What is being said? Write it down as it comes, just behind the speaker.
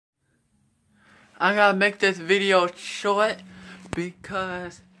I gotta make this video short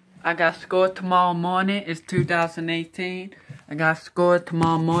because I got school tomorrow morning. It's 2018. I got school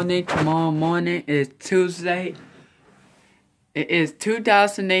tomorrow morning. Tomorrow morning is Tuesday. It is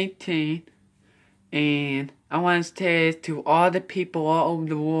 2018. And I want to say to all the people all over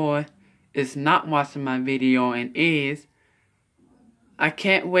the world is not watching my video and is, I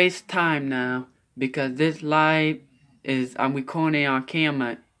can't waste time now because this live is, I'm recording on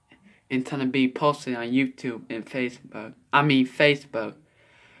camera and gonna be posted on YouTube and Facebook. Facebook.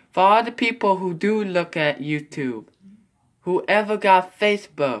 For all the people who do look at YouTube, whoever got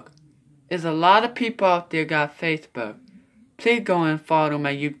Facebook, there's a lot of people out there got Facebook. Please go and follow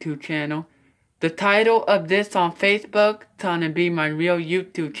my YouTube channel. The title of this on Facebook gonna be my real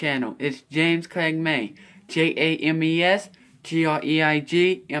YouTube channel. It's James Craig May.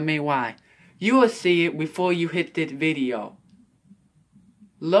 JamesGreigMay. You will see it before you hit this video.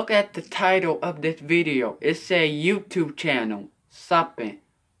 Look at the title of this video. It says YouTube channel, something.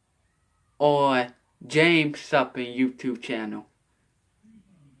 Or James something YouTube channel.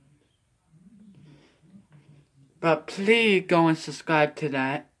 But please go and subscribe to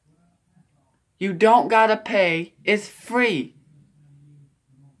that. You don't gotta pay. It's free.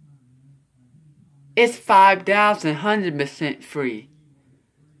 It's 100% free.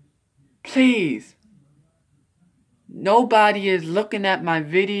 Please. Nobody is looking at my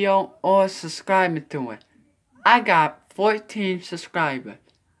video or subscribing to it. I got 14 subscribers.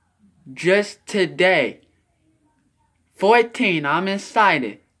 Just today. 14. I'm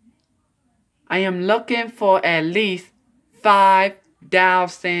excited. I am looking for at least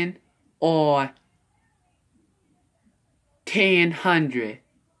 5,000 or 1,000.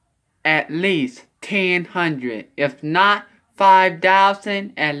 At least 1,000. If not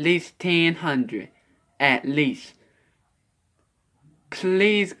 5,000, at least 1,000. At least.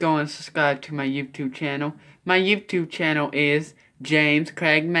 Please go and subscribe to my YouTube channel. My YouTube channel is James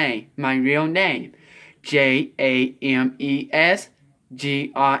Craig May. My real name.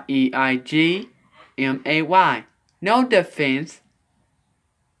 JamesGreigMay. No defense.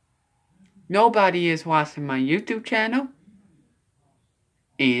 Nobody is watching my YouTube channel.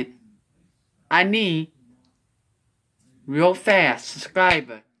 And I need real fast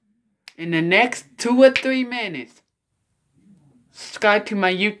subscriber. In the next 2 or 3 minutes. Subscribe to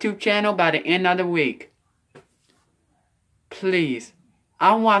my YouTube channel by the end of the week. Please.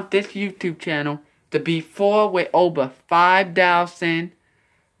 I want this YouTube channel to be full with over 5,000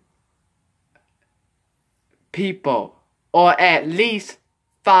 people. Or at least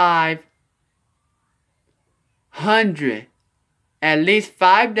 500. At least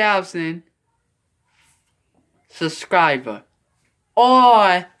 5,000 subscriber.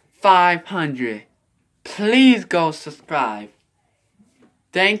 Or 500. Please go subscribe.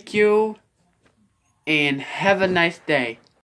 Thank you. And have a nice day.